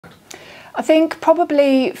I think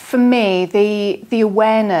probably for me, the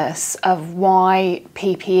awareness of why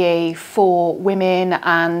PPE for women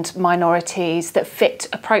and minorities that fit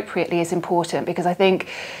appropriately is important, because I think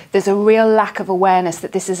there's a real lack of awareness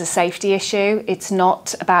that this is a safety issue. It's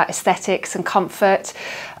not about aesthetics and comfort.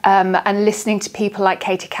 And listening to people like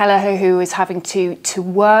Katie Kelleher, who is having to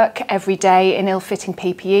work every day in ill-fitting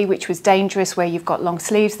PPE, which was dangerous, where you've got long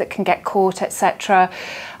sleeves that can get caught, etc.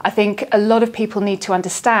 I think a lot of people need to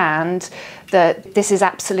understand that this is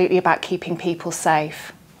absolutely about keeping people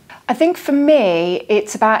safe. I think for me,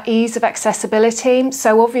 it's about ease of accessibility.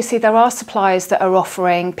 So obviously there are suppliers that are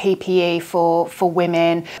offering PPE for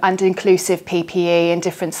women and inclusive PPE in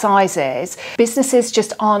different sizes. Businesses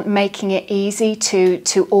just aren't making it easy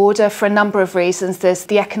to order for a number of reasons. There's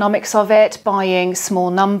the economics of it, buying small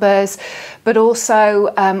numbers, but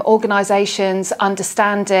also organisations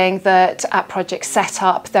understanding that at project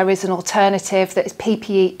setup there is an alternative, that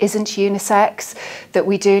PPE isn't unisex, that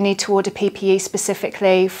we do need to order PPE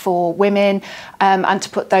specifically for women, and to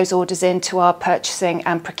put those orders into our purchasing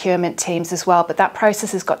and procurement teams as well. But that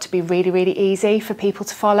process has got to be really, really easy for people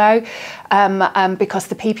to follow, because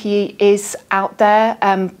the PPE is out there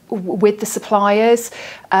with the suppliers,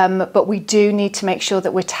 but we do need to make sure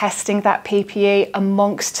that we're testing that PPE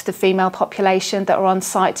amongst the female population that are on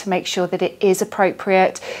site to make sure that it is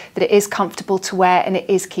appropriate, that it is comfortable to wear, and it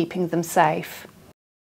is keeping them safe.